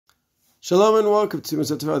Shalom and welcome to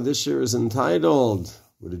Mitzvah. This year is entitled,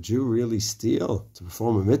 Would a Jew Really Steal to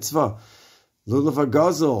Perform a Mitzvah? Lulav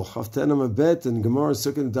HaGazel, Chavtenim Abet, and Gemara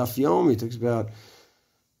Sukkah Daf Yomi talks about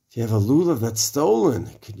if you have a lulav that's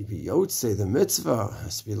stolen, could you be Yotzei, the mitzvah? It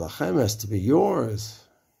has to be lachem, has to be yours.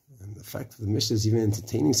 And the fact that the Mishnah is even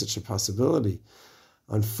entertaining such a possibility.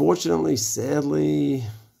 Unfortunately, sadly,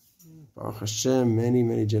 Baruch Hashem,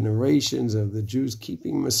 many generations of the Jews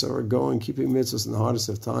keeping Masorah going, keeping mitzvahs in the hardest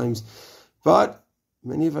of times. But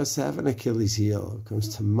many of us have an Achilles heel when it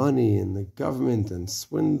comes to money and the government and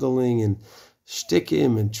swindling and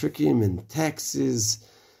shtikim and tricking and taxes.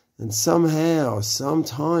 And somehow,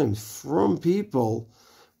 sometimes, Frum people,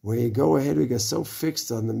 where you go ahead, we get so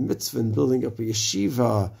fixed on the mitzvah and building up a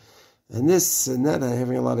yeshiva, and this and that, and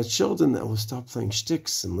having a lot of children, that we'll stop playing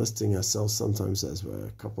shticks and listing ourselves sometimes as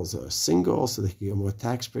couples are single, so they can get more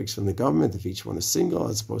tax breaks from the government if each one is single,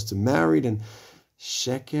 as opposed to married, and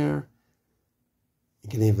sheker. You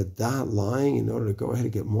can have a dot lying in order to go ahead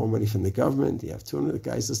and get more money from the government. You have 200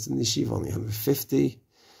 guys listed in the yeshiva, only 150.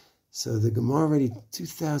 So the Gemara already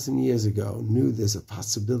 2,000 years ago knew there's a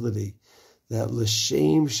possibility that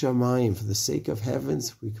l'shem shamayim, for the sake of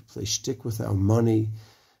heavens, we could play shtick with our money,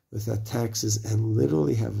 with our taxes, and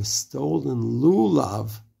literally have a stolen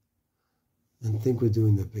lulav and think we're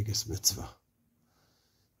doing the biggest mitzvah.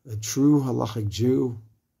 A true halachic Jew,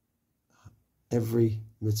 every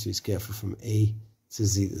mitzvah is careful from A to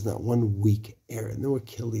Z. There's not one weak area, no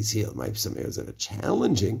Achilles heel. There might be some areas that are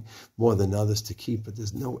challenging more than others to keep, but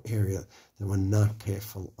there's no area that we're not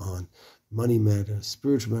careful on. Money matters,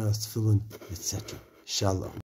 spiritual matters, tefillin, etc. Shalom.